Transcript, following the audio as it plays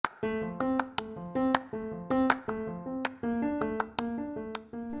Hi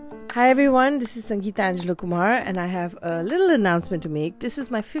everyone, this is Sangeeta Angelo Kumar and I have a little announcement to make. This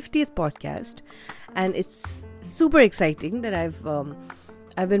is my 50th podcast and it's super exciting that I've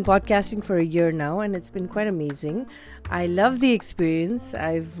been podcasting for a year now and it's been quite amazing. I love the experience.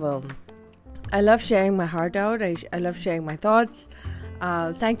 I love sharing my heart out. I love sharing my thoughts.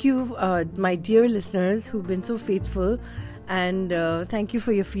 Thank you, my dear listeners who've been so faithful, and thank you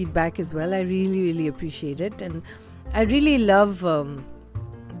for your feedback as well. I really, really appreciate it, and I really love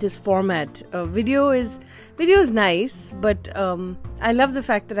this format. Video is nice, but I love the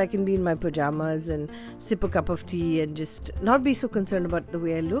fact that I can be in my pajamas and sip a cup of tea and just not be so concerned about the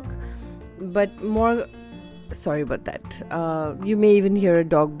way I look, but more. Sorry about that. You may even hear a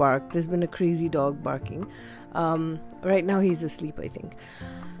dog bark. There's been a crazy dog barking. Right now he's asleep, I think.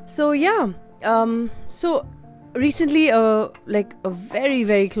 So yeah. So recently, like a very,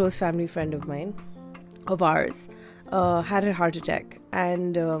 very close family friend of ours, had a heart attack,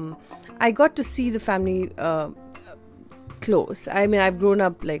 and I got to see the family close. I mean, I've grown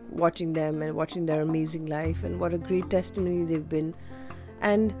up like watching them and watching their amazing life, and what a great testimony they've been.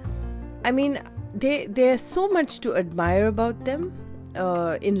 And I mean, there's so much to admire about them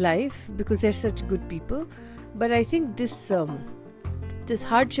in life because they're such good people. But I think this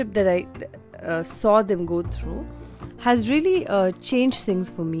hardship that I saw them go through has really changed things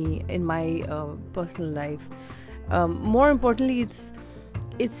for me in my personal life. More importantly,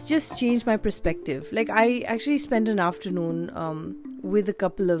 it's just changed my perspective. Like, I actually spent an afternoon with a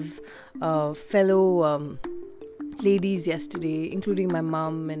couple of fellow ladies yesterday, including my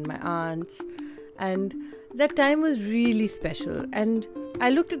mom and my aunts, and that time was really special. And I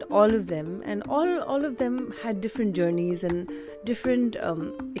looked at all of them, and all of them had different journeys and different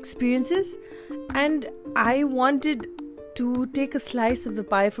experiences, and I wanted to take a slice of the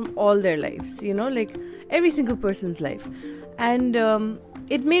pie from all their lives, like every single person's life. And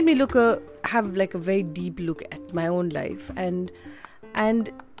it made me have like a very deep look at my own life, and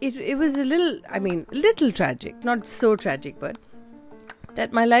it was a little tragic, not so tragic, but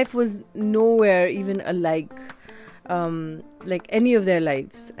that my life was nowhere even alike like any of their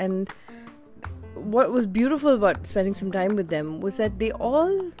lives. And what was beautiful about spending some time with them was that they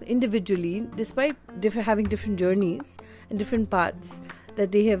all individually, despite having different journeys and different paths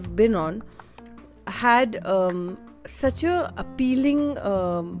that they have been on, had such a appealing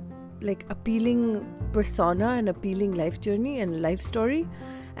persona and appealing life journey and life story,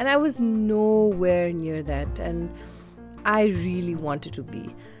 and I was nowhere near that, and I really wanted to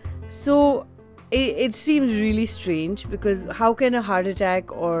be. So it seems really strange, because how can a heart attack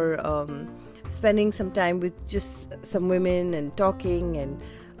or spending some time with just some women and talking and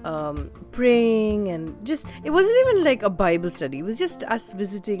praying, and just, it wasn't even like a Bible study, it was just us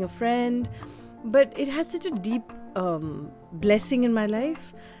visiting a friend, but it had such a deep blessing in my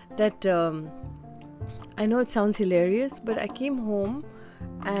life that I know it sounds hilarious, but I came home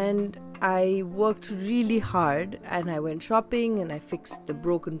and I worked really hard, and I went shopping, and I fixed the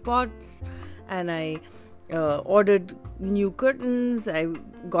broken pots, and I ordered new curtains, I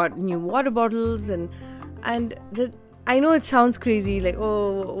got new water bottles, and I know it sounds crazy, like,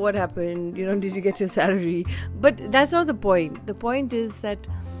 oh, what happened, did you get your salary? But that's not the point. The point is that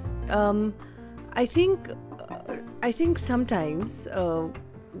I think sometimes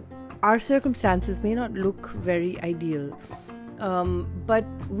our circumstances may not look very ideal, but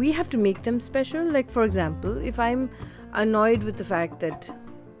we have to make them special. Like, for example, if I'm annoyed with the fact that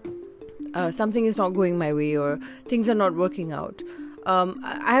something is not going my way or things are not working out.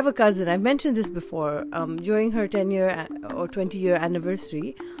 I have a cousin, I've mentioned this before, during her 10-year or 20-year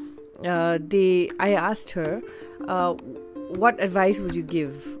anniversary, I asked her, what advice would you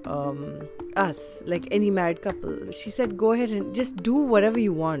give us, like any married couple? She said, go ahead and just do whatever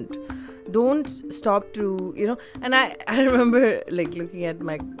you want. Don't stop to, and I remember like looking at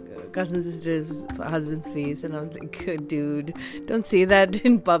my cousin sister's husband's face, and I was like, dude, don't say that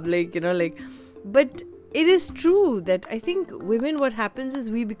in public, but it is true that I think women, what happens is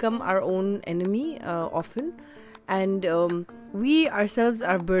we become our own enemy often, and we ourselves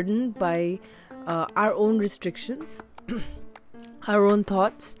are burdened by our own restrictions, our own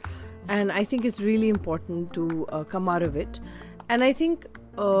thoughts, and I think it's really important to come out of it. And I think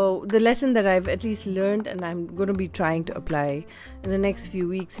the lesson that I've at least learned, and I'm going to be trying to apply in the next few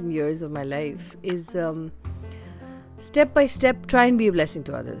weeks and years of my life, is step by step try and be a blessing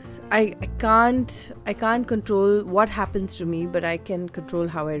to others. I can't control what happens to me, but I can control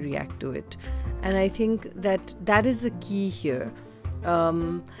how I react to it. And I think that is the key here.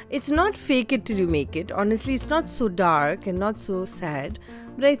 It's not fake it till you make it. Honestly, it's not so dark and not so sad.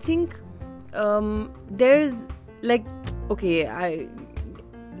 But I think there's like, okay,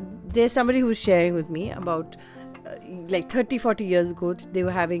 there's somebody who's sharing with me about like 30-40 years ago they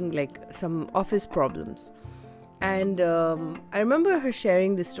were having like some office problems. And I remember her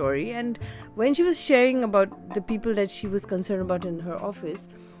sharing this story, and when she was sharing about the people that she was concerned about in her office,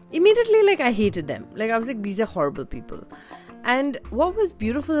 immediately like I hated them. Like I was like, these are horrible people. And what was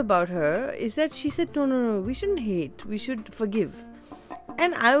beautiful about her is that she said, no, we shouldn't hate, we should forgive.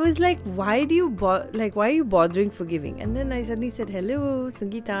 And I was like, why are you bothering forgiving? And then I suddenly said, hello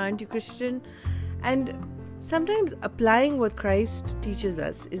Sangeeta, aren't you Christian? And sometimes applying what Christ teaches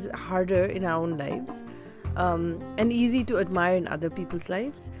us is harder in our own lives, and easy to admire in other people's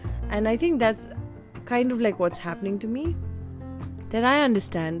lives. And I think that's kind of like what's happening to me, that I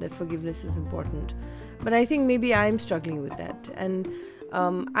understand that forgiveness is important, but I think maybe I'm struggling with that. And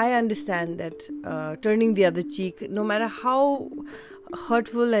I understand that turning the other cheek, no matter how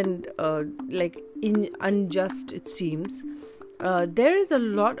hurtful and unjust it seems, there is a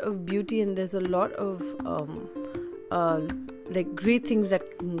lot of beauty, and there's a lot of like great things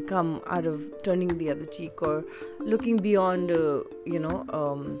that can come out of turning the other cheek, or looking beyond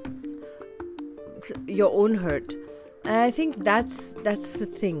your own hurt. And I think that's the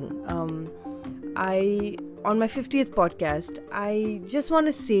thing. On my 50th podcast, I just want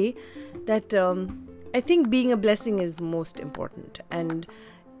to say that I think being a blessing is most important. And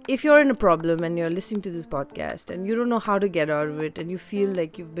if you're in a problem and you're listening to this podcast and you don't know how to get out of it, and you feel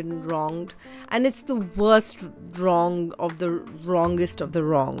like you've been wronged, and it's the worst wrong of the wrongest of the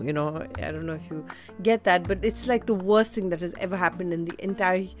wrong, I don't know if you get that, but it's like the worst thing that has ever happened in the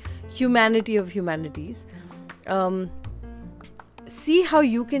entire humanity of humanities. See how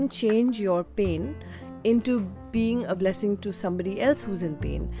you can change your pain into being a blessing to somebody else who's in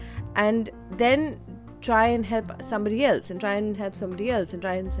pain, and then try and help somebody else, and try and help somebody else, and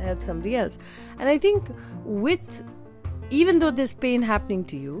try and help somebody else. And I think even though there's pain happening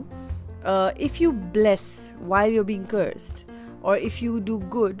to you, if you bless while you're being cursed, or if you do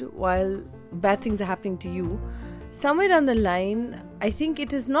good while bad things are happening to you, somewhere down the line, I think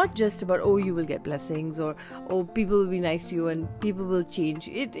it is not just about, you will get blessings, or people will be nice to you and people will change.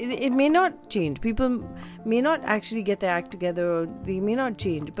 It may not change. People may not actually get their act together, or they may not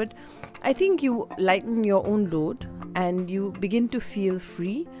change. But I think you lighten your own load and you begin to feel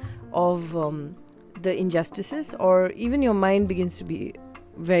free of the injustices, or even your mind begins to be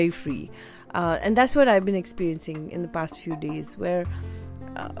very free. And that's what I've been experiencing in the past few days, where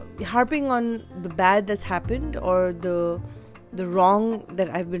harping on the bad that's happened, or the wrong that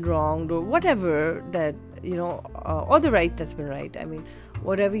I've been wronged, or whatever that, or the right that's been right. I mean,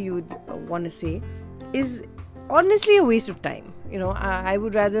 whatever you would want to say, is honestly a waste of time. I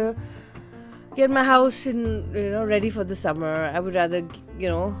would rather get my house ready for the summer. I would rather,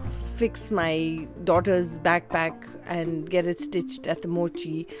 fix my daughter's backpack and get it stitched at the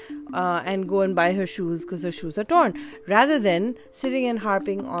mochi, and go and buy her shoes because her shoes are torn, rather than sitting and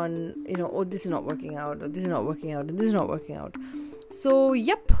harping on, this is not working out, or this is not working out, and this is not working out. So,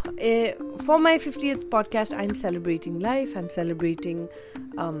 for my 50th podcast, I'm celebrating life. I'm celebrating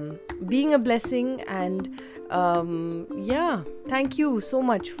being a blessing. And thank you so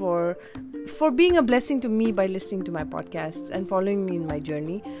much for being a blessing to me by listening to my podcasts and following me in my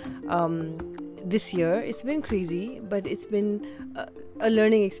journey. This year, it's been crazy, but it's been a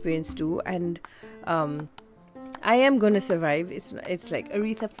learning experience too. And I am gonna survive. It's like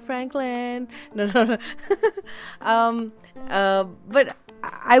Aretha Franklin. No. But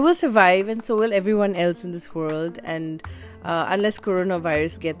I will survive, and so will everyone else in this world. And unless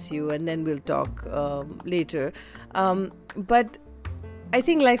coronavirus gets you, and then we'll talk later. But I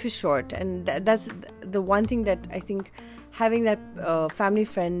think life is short, and that's the one thing that I think having that family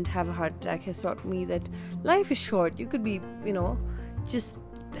friend have a heart attack has taught me, that life is short. You could be, just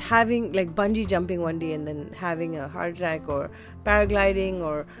having like bungee jumping one day and then having a heart attack, or paragliding,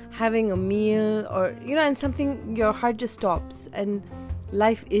 or having a meal, or and something, your heart just stops. And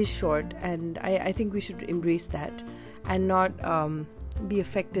life is short, and I think we should embrace that and not be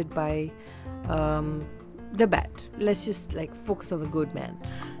affected by the bad. Let's just like focus on the good, man.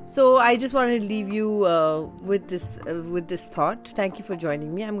 So I just wanted to leave you with this thought. Thank you for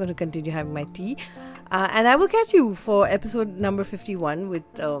joining me. I'm going to continue having my tea. And I will catch you for episode number 51 with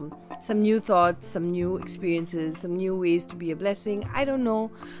some new thoughts, some new experiences, some new ways to be a blessing. I don't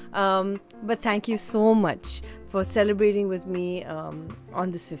know. But thank you so much for celebrating with me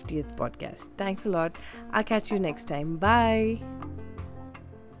on this 50th podcast. Thanks a lot. I'll catch you next time. Bye.